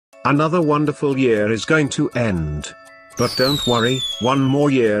Another wonderful year is going to end. But don't worry, one more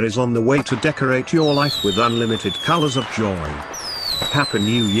year is on the way to decorate your life with unlimited colors of joy. Happy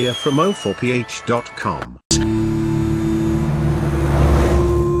New Year from OphirPh.com.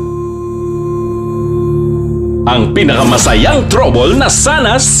 Ang pinakamasayang Trobol na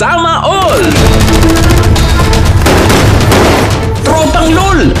sana sama all! Tropang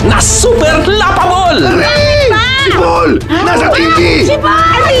LOL na super lapabol! Aray! Si Paul! Nasa TV! Si Paul!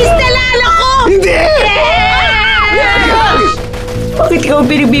 Artista lalo ko! Hindi! Bakit ikaw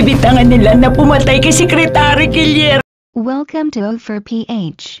pinagbibitangan nila na pumatay kay Secretary Guillermo? Welcome to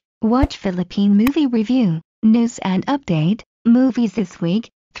OphirPh. Watch Philippine movie review, news and update. Movies this week.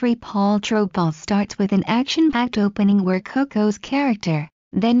 Trobol starts with an action-packed opening where Coco's character,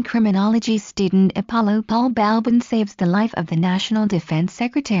 then-Criminology student Paul Balbin saves the life of the National Defense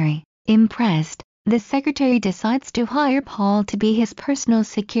Secretary. Impressed, the secretary decides to hire Paul to be his personal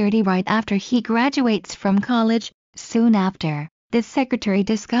security right after he graduates from college. Soon after, the secretary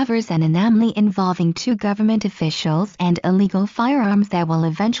discovers an anomaly involving two government officials and illegal firearms that will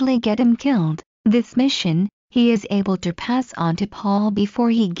eventually get him killed. This mission, he is able to pass on to Paul before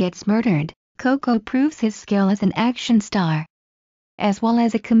he gets murdered. Coco proves his skill as an action star. As well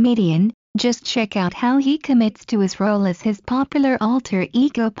as a comedian, just check out how he commits to his role as his popular alter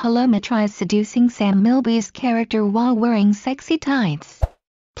ego Paloma tries seducing Sam Milby's character while wearing sexy tights.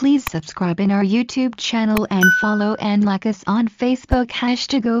 Please subscribe in our YouTube channel and follow and like us on Facebook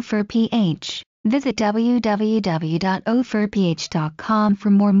 #OphirPh. Visit www.OphirPh.com for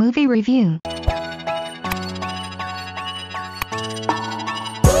more movie review.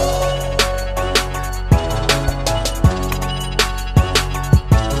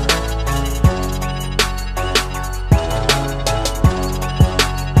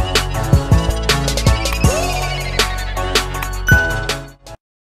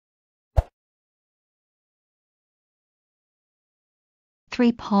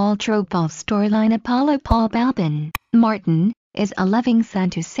 Trobol storyline. Paul Balbin, Martin, is a loving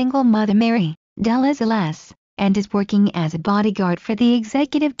son to single mother Mary, Delazales, and is working as a bodyguard for the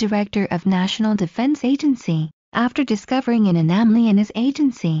executive director of National Defense Agency. After discovering an anomaly in his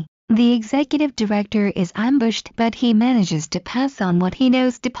agency, the executive director is ambushed, but he manages to pass on what he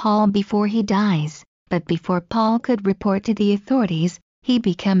knows to Paul before he dies. But before Paul could report to the authorities, he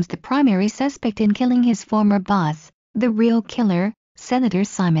becomes the primary suspect in killing his former boss. The real killer, Senator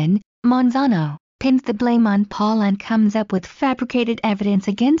Simon Manzano, pins the blame on Paul and comes up with fabricated evidence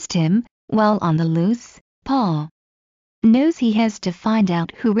against him. While on the loose, Paul knows he has to find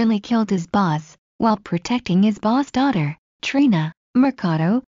out who really killed his boss, while protecting his boss' daughter, Trina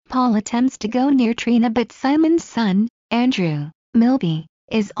Mercado. Paul attempts to go near Trina, but Simon's son, Andrew Milby,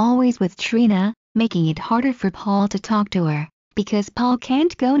 is always with Trina, making it harder for Paul to talk to her. Because Paul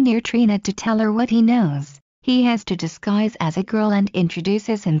can't go near Trina to tell her what he knows, he has to disguise as a girl and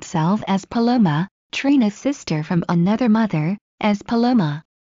introduces himself as Paloma, Trina's sister from another mother, as Paloma.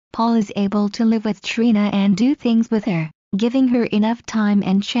 Paul is able to live with Trina and do things with her, giving her enough time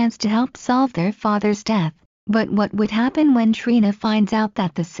and chance to help solve their father's death. But what would happen when Trina finds out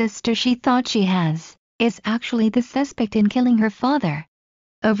that the sister she thought she has is actually the suspect in killing her father?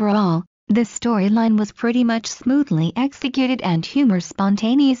 Overall, the storyline was pretty much smoothly executed and humor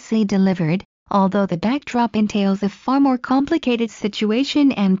spontaneously delivered. Although the backdrop entails a far more complicated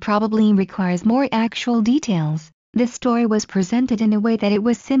situation and probably requires more actual details, the story was presented in a way that it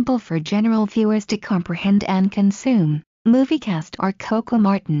was simple for general viewers to comprehend and consume. Movie cast are Coco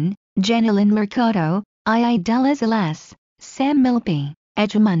Martin, Jenilyn Mercado, I. Delazales, Sam Milby,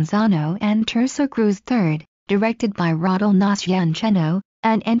 Edge Manzano and Terso Cruz III, directed by Rodel Nascianceno,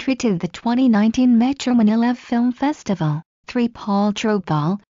 an entry to the 2019 Metro Manila Film Festival.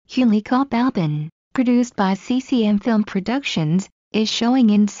 Trobol, Paul Balbin, produced by CCM Film Productions, is showing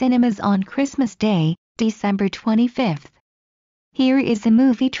in cinemas on Christmas Day, December 25th. Here is the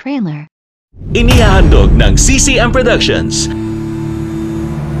movie trailer. Inihahandog ng CCM Productions.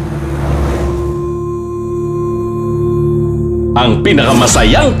 Ang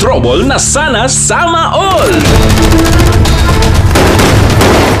pinakamasayang Trobol na sana sama all!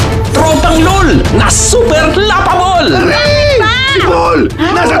 Tropang LOL na super lapabol! Aray! Si Paul!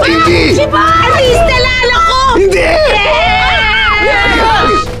 Nasa TV! Si Paul! Artista lalo ko! Hindi!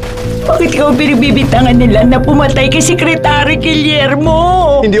 Bakit ikaw pinagbibitangan nila na pumatay kay Secretary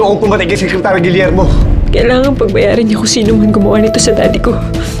Guillermo? Hindi ako pumatay kay Secretary Guillermo. Kailangan pagbayaran niya kung sino man gumawa nito sa daddy ko.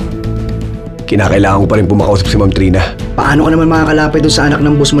 Kinakailangan ko pa rin pumakausap si Ma'am Trina. Paano ka naman makakalapit doon sa anak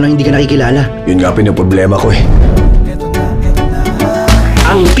ng boss mo na hindi ka nakikilala? Yun nga pinoproblema ko eh.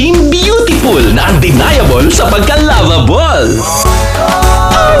 Ang Team Beautiful na undeniable sa pagka-lovable.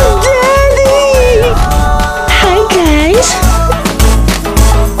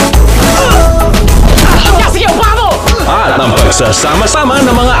 sa sama-sama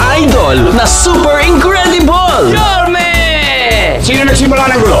ng mga idol na super incredible! Yorme! Sino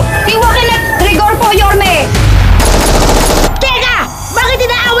nagsimula ng gulo? Iwakin at rigor po, Yorme! Teka! Bakit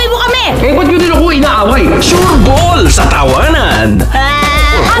inaaway mo kami? Eh, ba't yun din ako inaaway? Sure ball sa tawanan!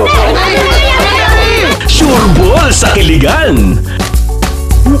 Ate! Sure ball sa kiligan!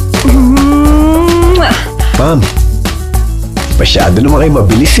 Ma'am, masyado naman kayo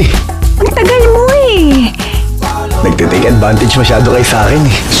mabilis eh. Ang tagal mo eh. Nagtitake advantage masyado kayo sa akin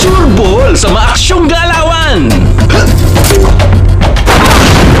eh. Sure ball sa maaksyong galawan!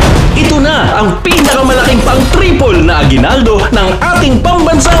 Ito na ang pinakamalaking pang-triple na aginaldo ng ating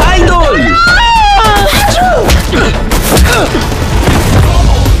pambansang idol!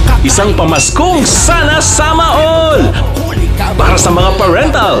 Isang pamaskong sana sama all! Para sa mga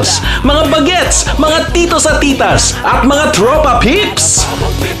parentals, mga bagets, mga titos at titas, at mga tropa peeps!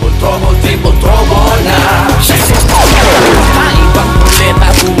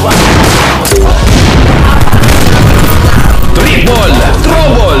 Tribol,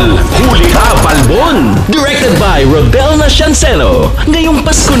 Trobol, Huli Ka Balbon! Directed by Rodel Nasciancelo. Ngayong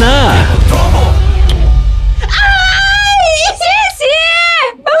Pasko na!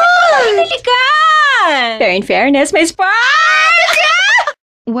 Pero in fairness, may spark!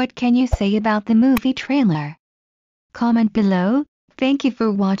 What can you say about the movie trailer? Comment below. Thank you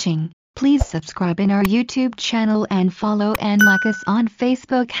for watching. Please subscribe in our YouTube channel and follow and like us on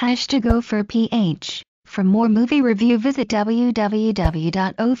Facebook #OphirPh. For more movie review visit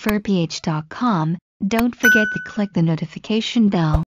www.ophirph.com. Don't forget to click the notification bell.